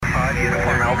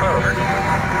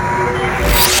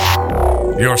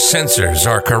Your sensors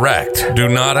are correct. Do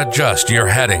not adjust your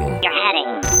heading.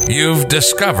 You've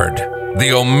discovered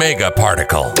the Omega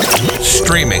Particle.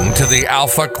 Streaming to the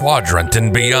Alpha Quadrant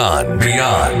and beyond.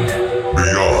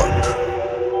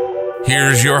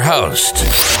 Here's your host,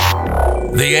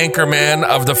 the anchorman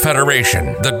of the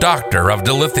Federation, the Doctor of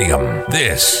Dilithium.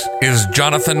 This is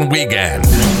Jonathan Wiegand.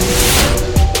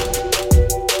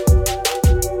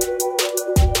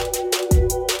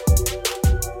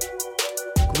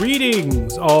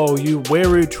 Greetings, all you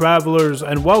weary travelers,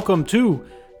 and welcome to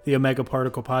the Omega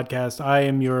Particle Podcast. I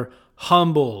am your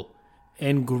humble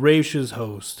and gracious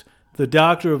host, the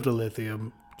Doctor of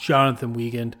Dilithium, Jonathan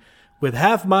Wiegand, with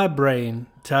half my brain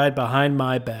tied behind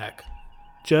my back,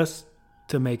 just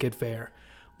to make it fair.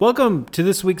 Welcome to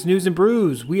this week's News and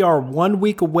Brews. We are 1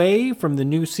 week away from the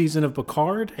new season of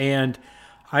Picard, and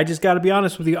I just got to be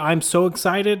honest with you, I'm so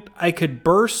excited I could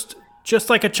burst just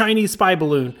like a Chinese spy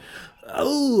balloon.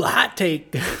 Oh, hot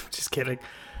take. Just kidding.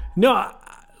 No,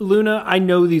 Luna, I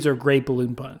know these are great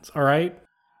balloon puns, all right?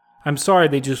 I'm sorry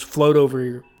they just float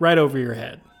right over your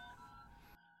head.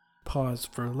 Pause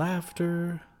for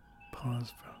laughter.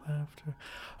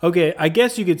 Okay, I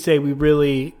guess you could say we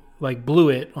really blew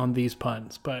it on these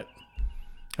puns, but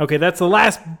okay, that's the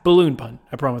last balloon pun.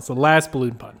 I promise, the last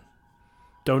balloon pun.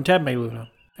 Don't tempt me, Luna.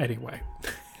 Anyway.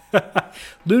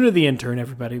 Luna the intern,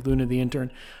 everybody. Luna the intern.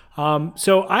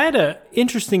 So I had an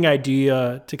interesting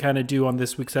idea to kind of do on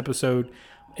this week's episode,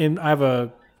 and I have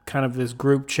a kind of this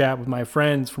group chat with my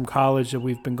friends from college that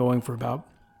we've been going for about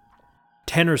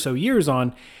 10 or so years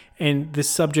on, and this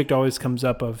subject always comes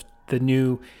up of the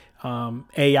new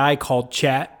AI called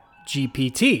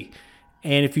ChatGPT.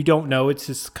 And if you don't know, it's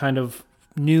this kind of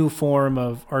new form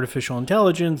of artificial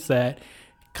intelligence that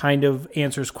kind of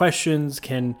answers questions,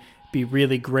 can be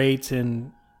really great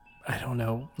in, I don't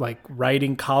know, like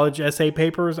writing college essay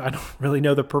papers. I don't really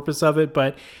know the purpose of it,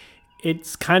 but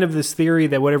it's kind of this theory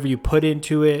that whatever you put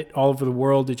into it all over the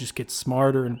world, it just gets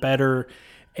smarter and better,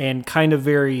 and kind of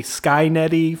very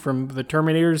Skynet-y from the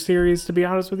Terminator series, to be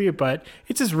honest with you, but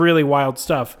it's just really wild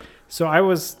stuff. So I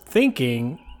was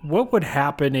thinking, what would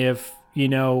happen if,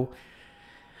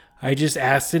 I just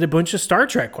asked it a bunch of Star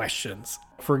Trek questions?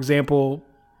 For example,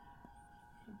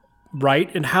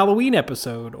 write a Halloween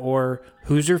episode, or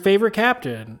who's your favorite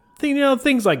captain?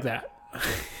 Things like that.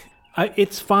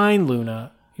 It's fine,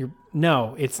 Luna.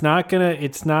 It's not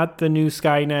the new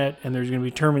Skynet, and there's going to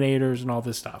be Terminators and all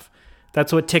this stuff.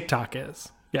 That's what TikTok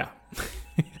is. Yeah.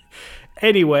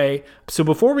 Anyway, so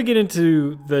before we get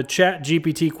into the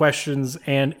ChatGPT questions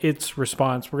and its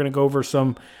response, we're going to go over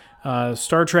some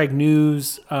Star Trek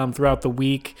news throughout the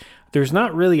week. There's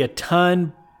not really a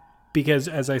ton, because,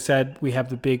 as I said, we have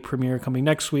the big premiere coming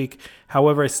next week.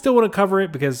 However, I still want to cover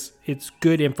it because it's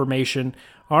good information.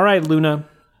 All right, Luna,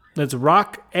 let's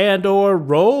rock and or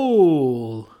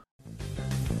roll.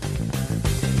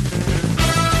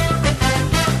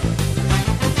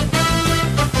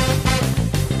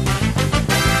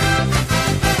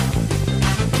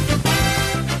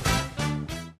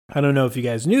 I don't know if you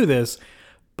guys knew this,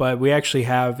 but we actually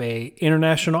have an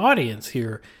international audience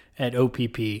here at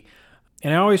OPP.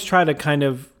 And I always try to kind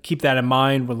of keep that in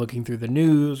mind when looking through the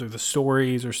news or the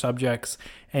stories or subjects.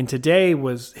 And today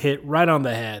was hit right on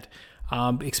the head,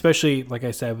 especially, like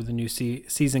I said, with the new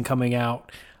season coming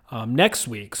out next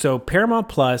week. So Paramount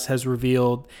Plus has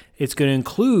revealed it's going to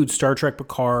include Star Trek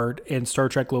Picard and Star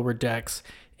Trek Lower Decks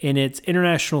in its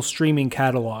international streaming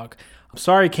catalog. I'm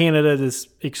sorry, Canada, this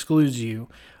excludes you,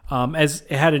 as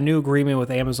it had a new agreement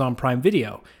with Amazon Prime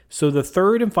Video. So the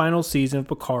third and final season of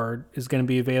Picard is going to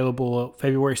be available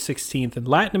February 16th in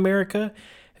Latin America,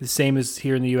 the same as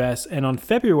here in the US, and on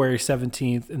February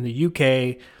 17th in the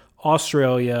UK,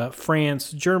 Australia,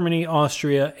 France, Germany,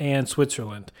 Austria, and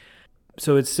Switzerland.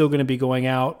 So it's still going to be going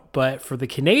out, but for the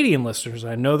Canadian listeners,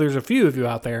 I know there's a few of you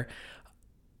out there,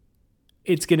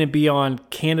 it's going to be on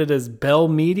Canada's Bell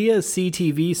Media,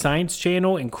 CTV Science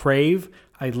Channel, and Crave.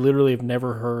 I literally have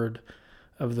never heard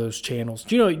of those channels.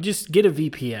 Just get a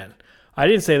VPN. I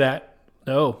didn't say that.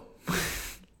 No.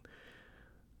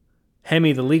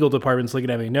 Hemi, the legal department's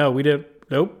looking at me. No, we didn't.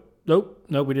 Nope,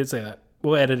 we didn't say that.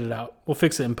 We'll edit it out. We'll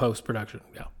fix it in post-production.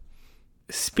 Yeah.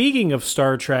 Speaking of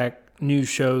Star Trek new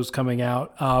shows coming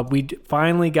out, we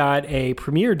finally got a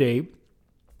premiere date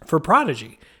for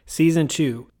Prodigy, Season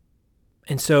 2.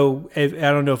 And so I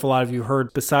don't know if a lot of you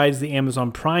heard, besides the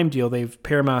Amazon Prime deal,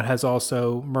 Paramount has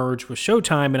also merged with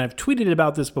Showtime, and I've tweeted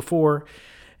about this before.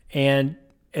 And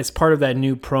as part of that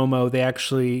new promo, they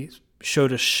actually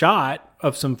showed a shot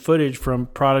of some footage from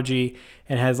Prodigy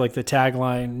and has like the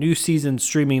tagline, "New season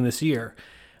streaming this year."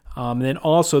 And then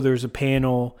also there's a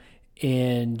panel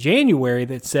in January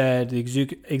that said the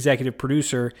executive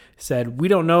producer said, we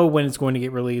don't know when it's going to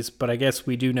get released, but I guess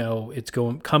we do know it's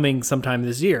coming sometime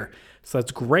this year. So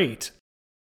that's great.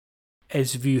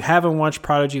 As if you haven't watched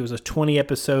Prodigy, it was a 20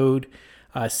 episode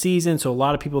season. So a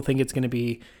lot of people think it's going to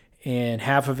be, and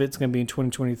half of it's going to be in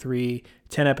 2023,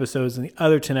 10 episodes, and the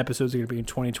other 10 episodes are going to be in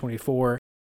 2024.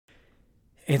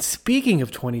 And speaking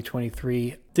of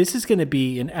 2023, this is going to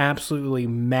be an absolutely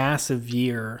massive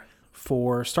year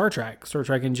for Star Trek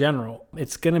in general.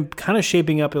 It's going to kind of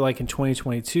shaping up like in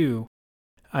 2022.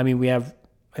 I mean, we have,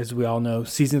 as we all know,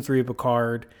 season 3 of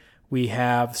Picard. We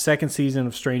have second season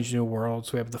of Strange New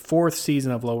Worlds. We have the 4th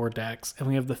season of Lower Decks. And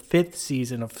we have the 5th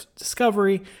season of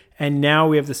Discovery. And now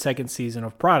we have the 2nd season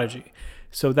of Prodigy.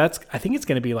 So I think it's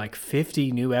going to be like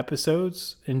 50 new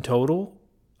episodes in total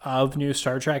of new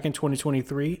Star Trek in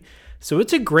 2023. So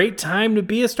it's a great time to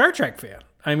be a Star Trek fan.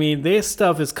 I mean, this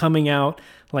stuff is coming out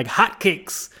like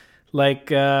hotcakes, like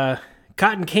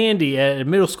cotton candy at a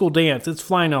middle school dance. It's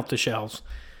flying off the shelves.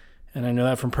 And I know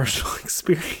that from personal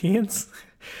experience.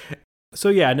 So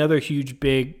yeah, another huge,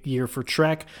 big year for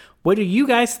Trek. What do you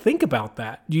guys think about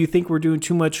that? Do you think we're doing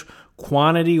too much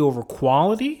quantity over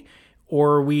quality?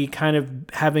 Or are we kind of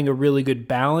having a really good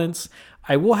balance?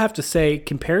 I will have to say,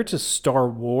 compared to Star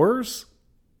Wars,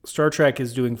 Star Trek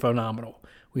is doing phenomenal.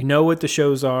 We know what the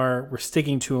shows are. We're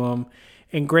sticking to them.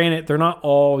 And granted, they're not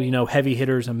all, heavy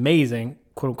hitters, amazing,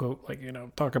 quote unquote, like,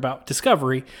 talk about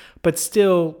Discovery, but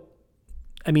still,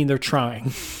 I mean, they're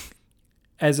trying.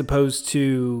 As opposed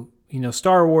to,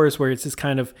 Star Wars, where it's this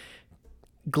kind of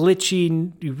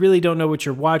glitchy, you really don't know what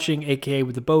you're watching, aka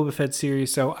with the Boba Fett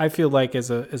series. So I feel like as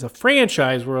a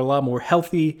franchise, we're a lot more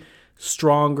healthy,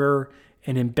 stronger,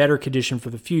 and in better condition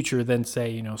for the future than,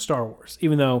 say, Star Wars,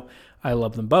 even though I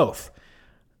love them both.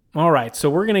 All right, so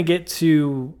we're going to get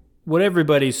to what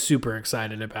everybody's super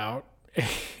excited about.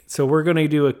 So we're going to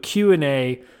do a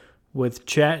Q&A with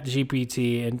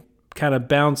ChatGPT and kind of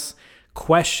bounce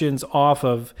questions off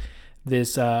of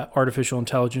this artificial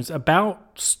intelligence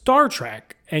about Star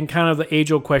Trek and kind of the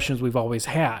age-old questions we've always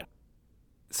had.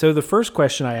 So the first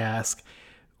question I asked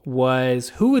was,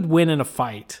 who would win in a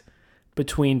fight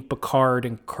between Picard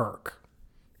and Kirk?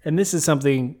 And this is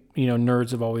something,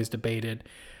 nerds have always debated.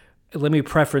 Let me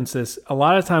preference this. A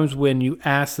lot of times when you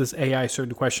ask this AI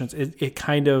certain questions, it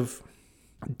kind of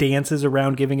dances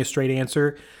around giving a straight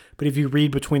answer. But if you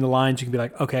read between the lines, you can be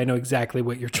like, okay, I know exactly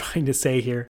what you're trying to say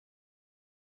here.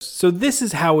 So this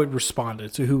is how it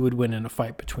responded to who would win in a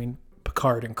fight between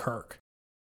Picard and Kirk.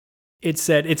 It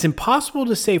said, it's impossible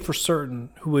to say for certain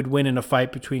who would win in a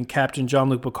fight between Captain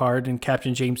Jean-Luc Picard and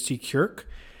Captain James T. Kirk.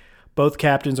 Both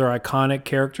captains are iconic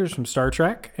characters from Star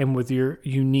Trek, and with your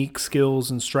unique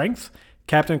skills and strength,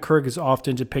 Captain Kirk is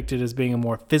often depicted as being a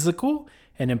more physical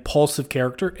and impulsive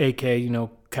character, aka,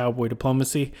 cowboy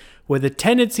diplomacy, with a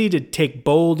tendency to take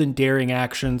bold and daring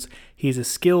actions. He's a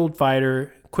skilled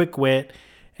fighter, quick wit,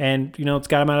 and, it's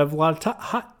got him out of a lot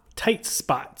of tight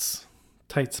spots.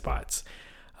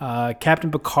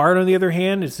 Captain Picard, on the other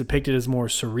hand, is depicted as more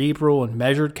cerebral and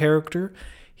measured character.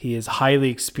 He is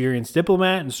highly experienced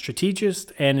diplomat and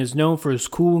strategist and is known for his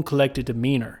cool and collected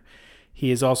demeanor.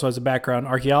 He also has a background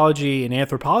in archaeology and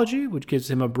anthropology, which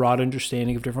gives him a broad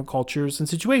understanding of different cultures and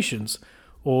situations.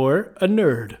 Or a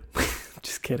nerd.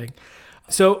 Just kidding.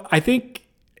 So I think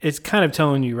it's kind of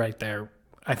telling you right there,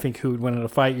 I think, who would win in a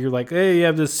fight. You're like, hey, you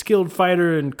have this skilled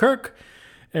fighter in Kirk,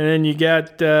 and then you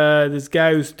got this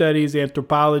guy who studies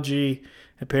anthropology.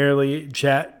 Apparently,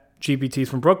 ChatGPT's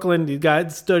from Brooklyn. These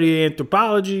guys study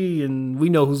anthropology, and we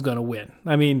know who's going to win.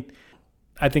 I mean,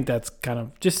 I think that's kind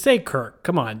of, just say Kirk.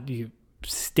 Come on, you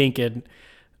stinking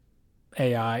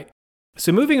AI.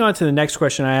 So moving on to the next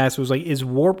question I asked was like, is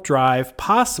warp drive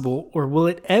possible, or will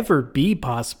it ever be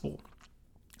possible?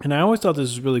 And I always thought this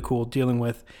was really cool, dealing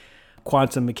with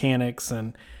quantum mechanics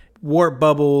and warp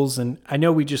bubbles. And I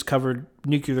know we just covered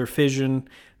nuclear fission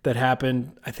that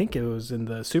happened, I think it was in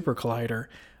the Super Collider a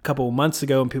couple of months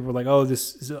ago, and people were like, oh,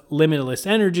 this is limitless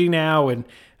energy now, and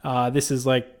this is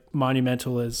like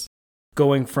monumental as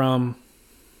going from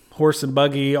horse and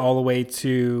buggy all the way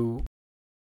to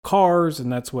cars,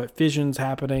 and that's what fission's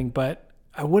happening. But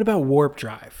what about warp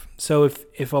drive? So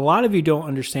if a lot of you don't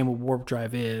understand what warp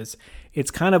drive is, it's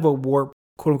kind of a warp,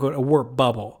 quote unquote, a warp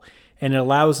bubble, and it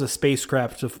allows a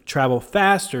spacecraft to travel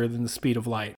faster than the speed of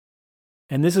light.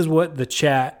 And this is what the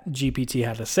ChatGPT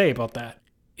had to say about that.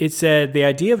 It said, the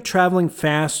idea of traveling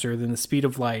faster than the speed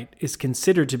of light is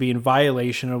considered to be in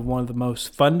violation of one of the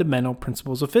most fundamental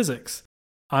principles of physics,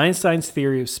 Einstein's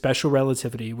theory of special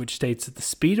relativity, which states that the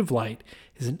speed of light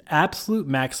is an absolute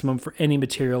maximum for any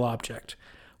material object.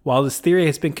 While this theory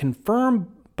has been confirmed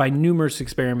by numerous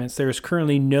experiments, there is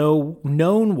currently no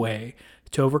known way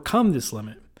to overcome this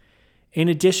limit. In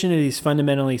addition to these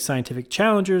fundamentally scientific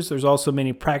challenges, there's also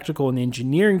many practical and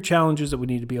engineering challenges that would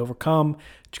need to be overcome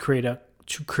to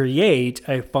create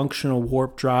a functional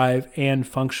warp drive and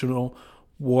functional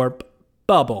warp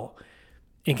bubble.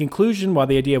 In conclusion, while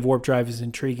the idea of warp drive is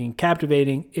intriguing and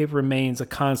captivating, it remains a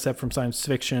concept from science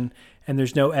fiction, and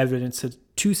there's no evidence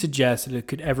to suggest that it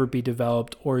could ever be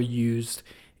developed or used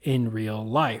in real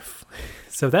life.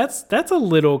 So that's a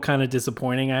little kind of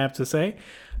disappointing, I have to say.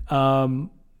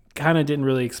 Kind of didn't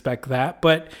really expect that.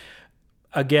 But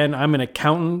again, I'm an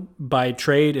accountant by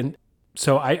trade, and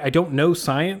so I don't know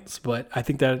science, but I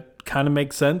think that kind of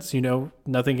makes sense.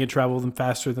 Nothing can travel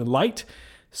faster than light.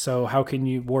 So how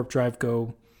can warp drive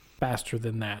go faster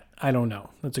than that? I don't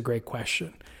know. That's a great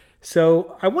question.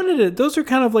 So those are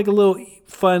kind of like a little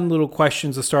fun little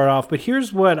questions to start off. But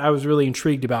here's what I was really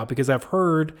intrigued about, because I've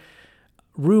heard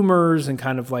rumors and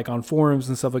kind of like on forums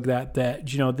and stuff like that,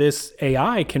 this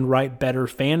AI can write better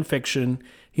fan fiction,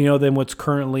 than what's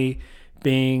currently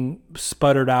being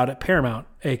sputtered out at Paramount,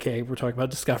 aka we're talking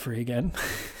about Discovery again.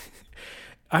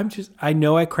 I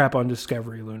know I crap on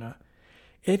Discovery, Luna.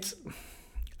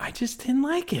 I just didn't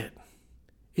like it.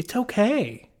 It's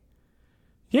okay.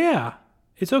 Yeah,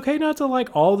 it's okay not to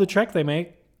like all the Trek they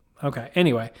make. Okay,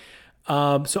 anyway.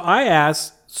 So I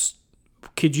asked,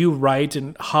 could you write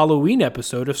a Halloween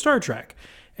episode of Star Trek?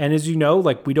 And as you know,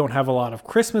 we don't have a lot of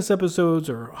Christmas episodes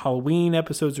or Halloween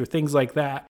episodes or things like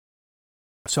that.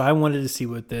 So I wanted to see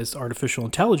what this artificial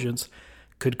intelligence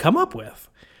could come up with.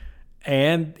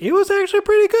 And it was actually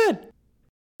pretty good.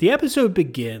 The episode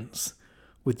begins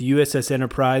with the USS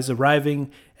Enterprise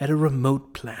arriving at a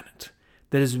remote planet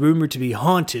that is rumored to be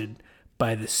haunted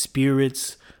by the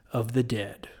spirits of the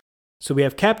dead. So we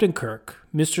have Captain Kirk,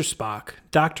 Mr. Spock,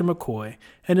 Dr. McCoy,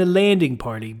 and a landing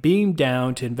party beamed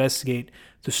down to investigate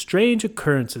the strange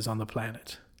occurrences on the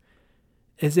planet.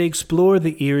 As they explore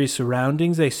the eerie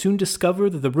surroundings, they soon discover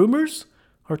that the rumors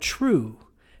are true,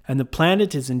 and the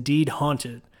planet is indeed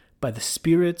haunted by the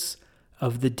spirits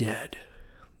of the dead.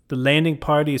 The landing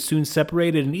party is soon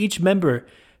separated, and each member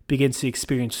begins to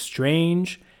experience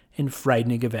strange and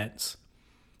frightening events.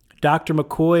 Dr.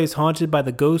 McCoy is haunted by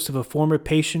the ghost of a former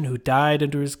patient who died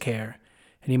under his care,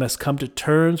 and he must come to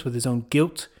terms with his own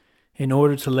guilt in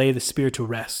order to lay the spirit to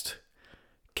rest.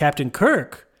 Captain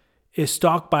Kirk is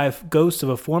stalked by a ghost of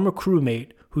a former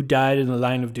crewmate who died in the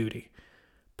line of duty.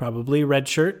 Probably a red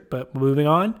shirt, but moving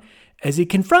on. As he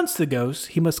confronts the ghost,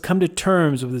 he must come to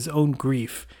terms with his own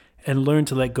grief and learn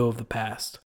to let go of the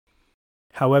past.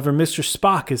 However, Mr.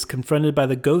 Spock is confronted by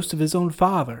the ghost of his own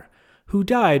father, who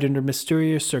died under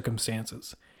mysterious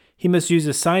circumstances. He must use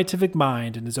his scientific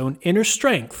mind and his own inner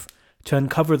strength to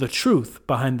uncover the truth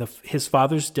behind his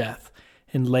father's death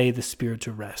and lay the spirit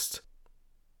to rest.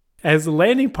 As the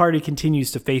landing party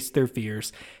continues to face their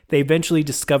fears, they eventually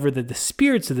discover that the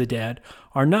spirits of the dead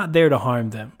are not there to harm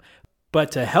them,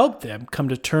 but to help them come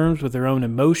to terms with their own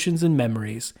emotions and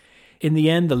memories. In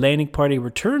the end, the landing party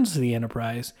returns to the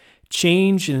Enterprise,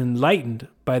 changed and enlightened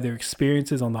by their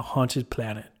experiences on the haunted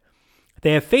planet.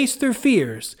 They have faced their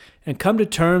fears and come to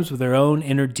terms with their own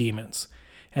inner demons,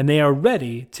 and they are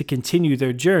ready to continue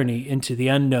their journey into the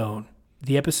unknown.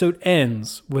 The episode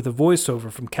ends with a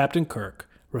voiceover from Captain Kirk,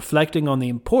 reflecting on the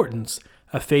importance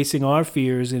of facing our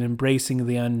fears and embracing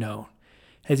the unknown.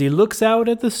 As he looks out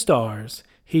at the stars,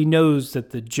 he knows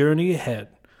that the journey ahead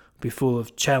will be full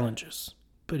of challenges,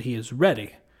 but he is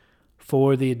ready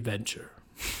for the adventure.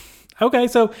 Okay,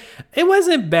 so it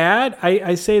wasn't bad.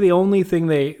 I say the only thing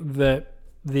that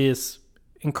this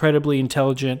incredibly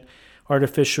intelligent,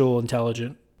 artificial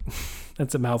intelligent,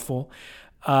 that's a mouthful,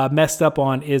 messed up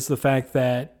on is the fact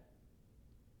that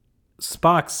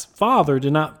Spock's father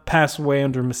did not pass away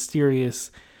under mysterious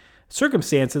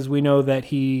circumstances. We know that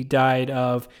he died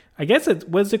of,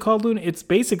 what's it called, Luna? It's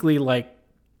basically like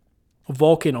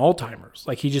Vulcan Alzheimer's.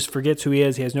 Like he just forgets who he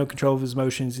is. He has no control of his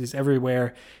emotions. He's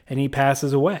everywhere, and he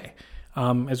passes away.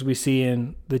 As we see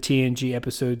in the TNG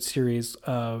episode series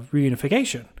of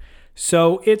Reunification.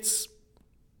 So it's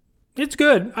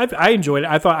good. I enjoyed it.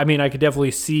 I could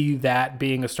definitely see that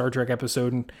being a Star Trek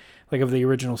episode of the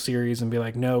original series and be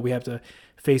like, no, we have to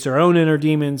face our own inner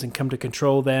demons and come to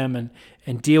control them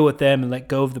and deal with them and let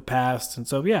go of the past. And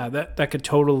so, yeah, that could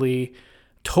totally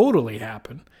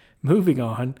happen. Moving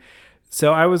on.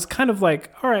 So I was kind of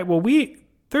like, all right, well,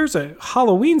 there's a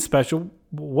Halloween special.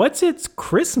 What's its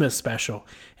Christmas special?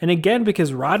 And again,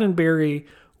 because Roddenberry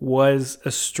was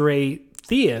a straight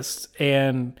theist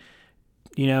and,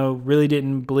 really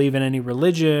didn't believe in any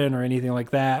religion or anything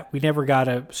like that, we never got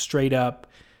a straight up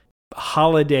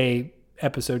holiday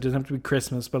episode. It doesn't have to be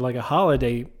Christmas, but like a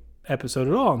holiday episode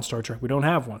at all on Star Trek. We don't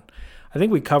have one. I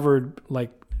think we covered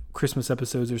like Christmas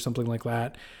episodes or something like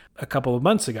that a couple of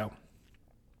months ago.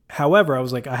 However, I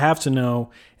was like, I have to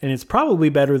know, and it's probably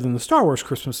better than the Star Wars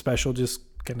Christmas special, just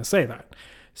gonna say that.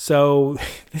 So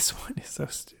this one is so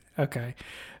okay.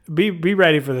 Be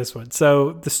ready for this one.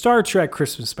 So the Star Trek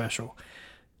Christmas special.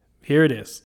 Here it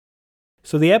is.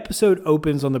 So the episode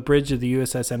opens on the bridge of the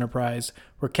USS Enterprise,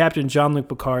 where Captain Jean-Luc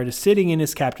Picard is sitting in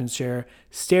his captain's chair,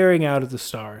 staring out at the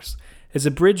stars. As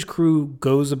the bridge crew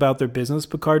goes about their business,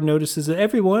 Picard notices that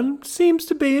everyone seems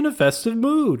to be in a festive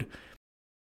mood.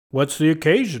 "What's the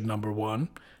occasion, number one?"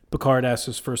 Picard asks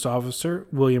his first officer,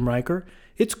 William Riker.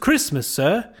 "It's Christmas,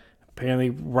 sir."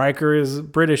 Apparently, Riker is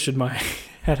British in my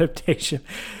adaptation.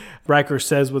 Riker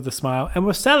says with a smile, "And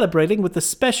we're celebrating with a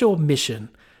special mission."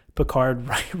 Picard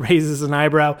raises an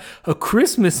eyebrow. "A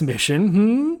Christmas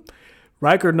mission,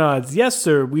 Riker nods. "Yes,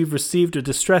 sir. We've received a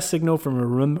distress signal from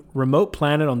a remote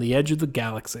planet on the edge of the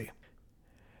galaxy.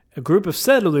 A group of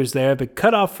settlers there have been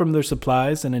cut off from their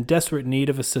supplies and in desperate need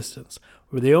of assistance.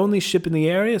 We're the only ship in the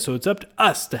area, so it's up to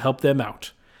us to help them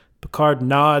out." Picard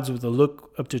nods with a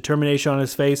look of determination on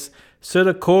his face. "Set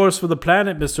a course for the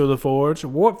planet, Mr. LaForge.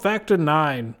 Warp factor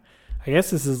 9. I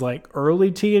guess this is like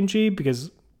early TNG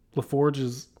because LaForge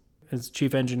is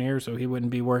chief engineer, so he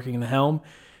wouldn't be working the helm.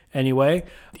 Anyway,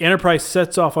 the Enterprise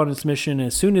sets off on its mission, and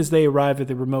as soon as they arrive at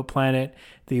the remote planet,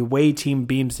 the away team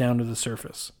beams down to the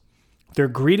surface. They're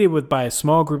greeted by a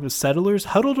small group of settlers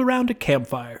huddled around a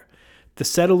campfire. The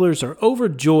settlers are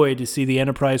overjoyed to see the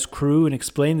Enterprise crew and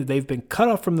explain that they've been cut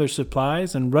off from their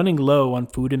supplies and running low on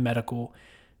food and medical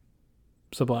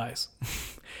supplies.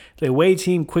 The away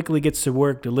team quickly gets to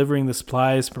work delivering the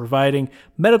supplies, providing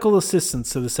medical assistance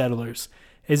to the settlers.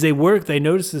 As they work, they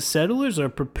notice the settlers are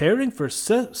preparing for a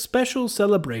special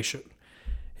celebration.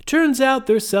 It turns out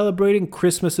they're celebrating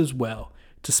Christmas as well,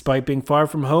 despite being far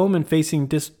from home and facing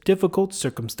difficult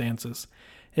circumstances.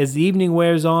 As the evening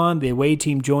wears on, the away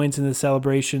team joins in the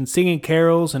celebration, singing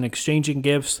carols and exchanging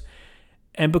gifts.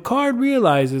 And Picard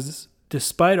realizes,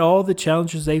 despite all the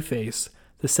challenges they face,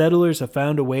 the settlers have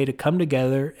found a way to come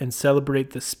together and celebrate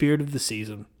the spirit of the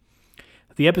season.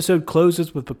 The episode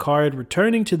closes with Picard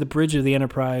returning to the bridge of the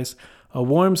Enterprise, a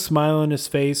warm smile on his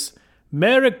face.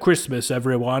 "Merry Christmas,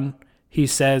 everyone," he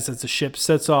says as the ship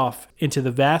sets off into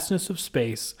the vastness of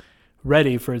space,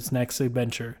 ready for its next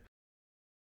adventure.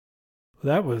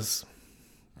 Well, that was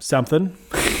something.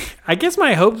 I guess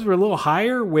my hopes were a little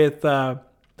higher with the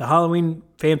Halloween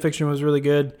fanfiction was really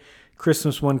good.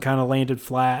 Christmas one kind of landed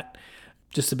flat,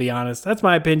 just to be honest. That's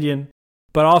my opinion.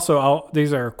 But also,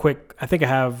 these are quick. I think I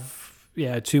have...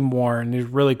 two more, and they're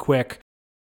really quick.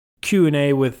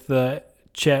 Q&A with the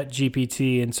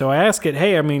ChatGPT, and so I ask it,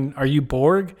 "Hey, are you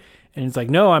Borg?" And it's like,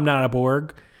 "No, I'm not a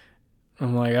Borg."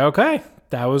 I'm like, "Okay,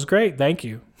 that was great, thank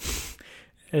you."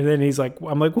 And then I'm like,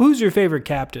 "Well, who's your favorite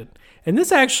captain?" And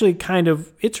this actually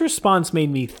its response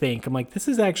made me think. I'm like, this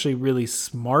is actually really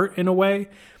smart in a way.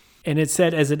 And it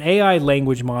said, "As an AI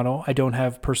language model, I don't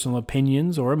have personal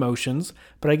opinions or emotions,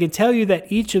 but I can tell you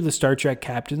that each of the Star Trek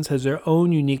captains has their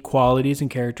own unique qualities and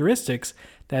characteristics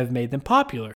that have made them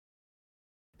popular.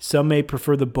 Some may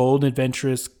prefer the bold,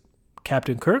 adventurous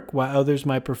Captain Kirk, while others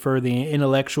might prefer the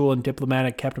intellectual and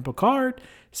diplomatic Captain Picard.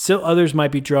 Still others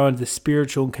might be drawn to the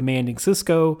spiritual and commanding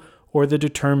Sisko, or the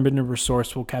determined and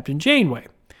resourceful Captain Janeway.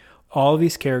 All of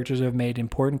these characters have made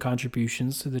important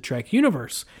contributions to the Trek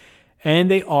universe,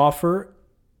 and they offer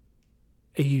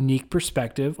a unique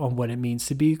perspective on what it means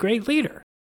to be a great leader."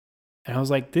 And I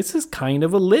was like, this is kind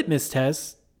of a litmus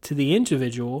test to the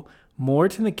individual more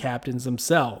than the captains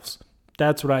themselves.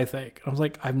 That's what I think. I was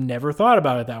like, I've never thought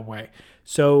about it that way.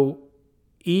 So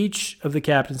each of the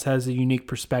captains has a unique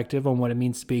perspective on what it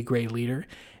means to be a great leader.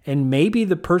 And maybe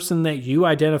the person that you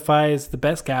identify as the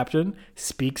best captain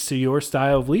speaks to your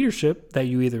style of leadership that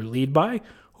you either lead by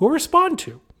or respond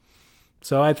to.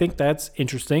 So I think that's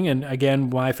interesting. And again,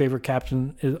 my favorite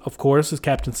captain, of course, is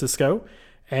Captain Sisko.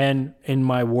 And in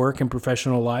my work and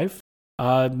professional life,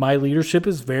 my leadership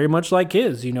is very much like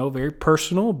his, very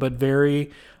personal, but very,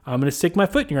 I'm going to stick my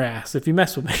foot in your ass if you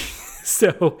mess with me.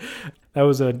 So that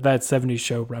was that 70s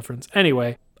show reference.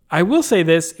 Anyway, I will say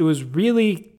this, it was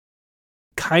really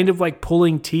kind of like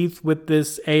pulling teeth with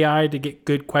this AI to get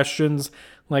good questions.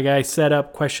 Like I set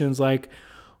up questions like,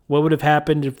 what would have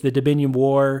happened if the Dominion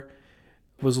War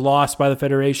was lost by the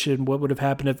Federation? What would have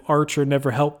happened if Archer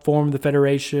never helped form the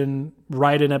Federation?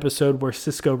 Write an episode where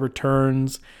Sisko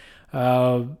returns.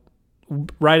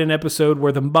 Write an episode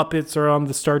where the Muppets are on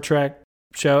the Star Trek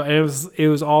show. And it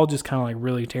was all just kind of like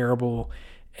really terrible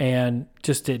and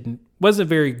just wasn't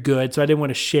very good. So I didn't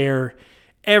want to share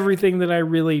everything that I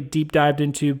really deep dived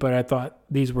into, but I thought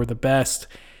these were the best.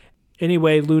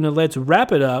 Anyway, Luna, let's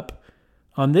wrap it up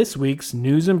on this week's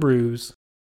News and Brews.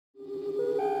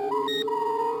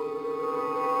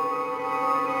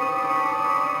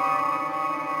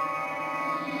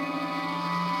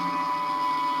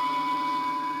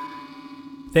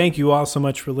 Thank you all so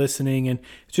much for listening. And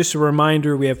just a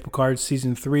reminder, we have Picard's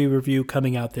Season 3 review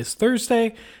coming out this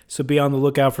Thursday, so be on the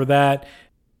lookout for that.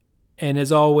 And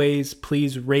as always,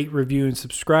 please rate, review, and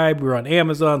subscribe. We're on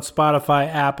Amazon, Spotify,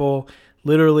 Apple,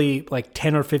 literally like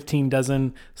 10 or 15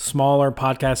 dozen smaller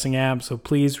podcasting apps. So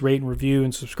please rate and review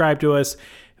and subscribe to us.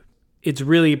 It's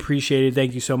really appreciated.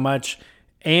 Thank you so much.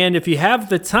 And if you have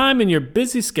the time in your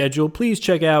busy schedule, please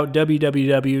check out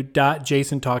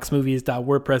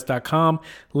www.jasontalksmovies.wordpress.com.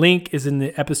 Link is in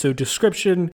the episode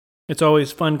description. It's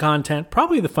always fun content,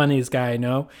 probably the funniest guy I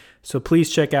know. So please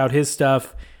check out his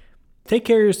stuff. Take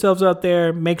care of yourselves out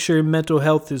there. Make sure your mental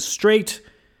health is straight.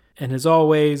 And as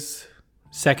always,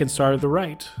 second star to the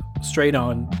right. Straight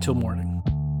on till morning.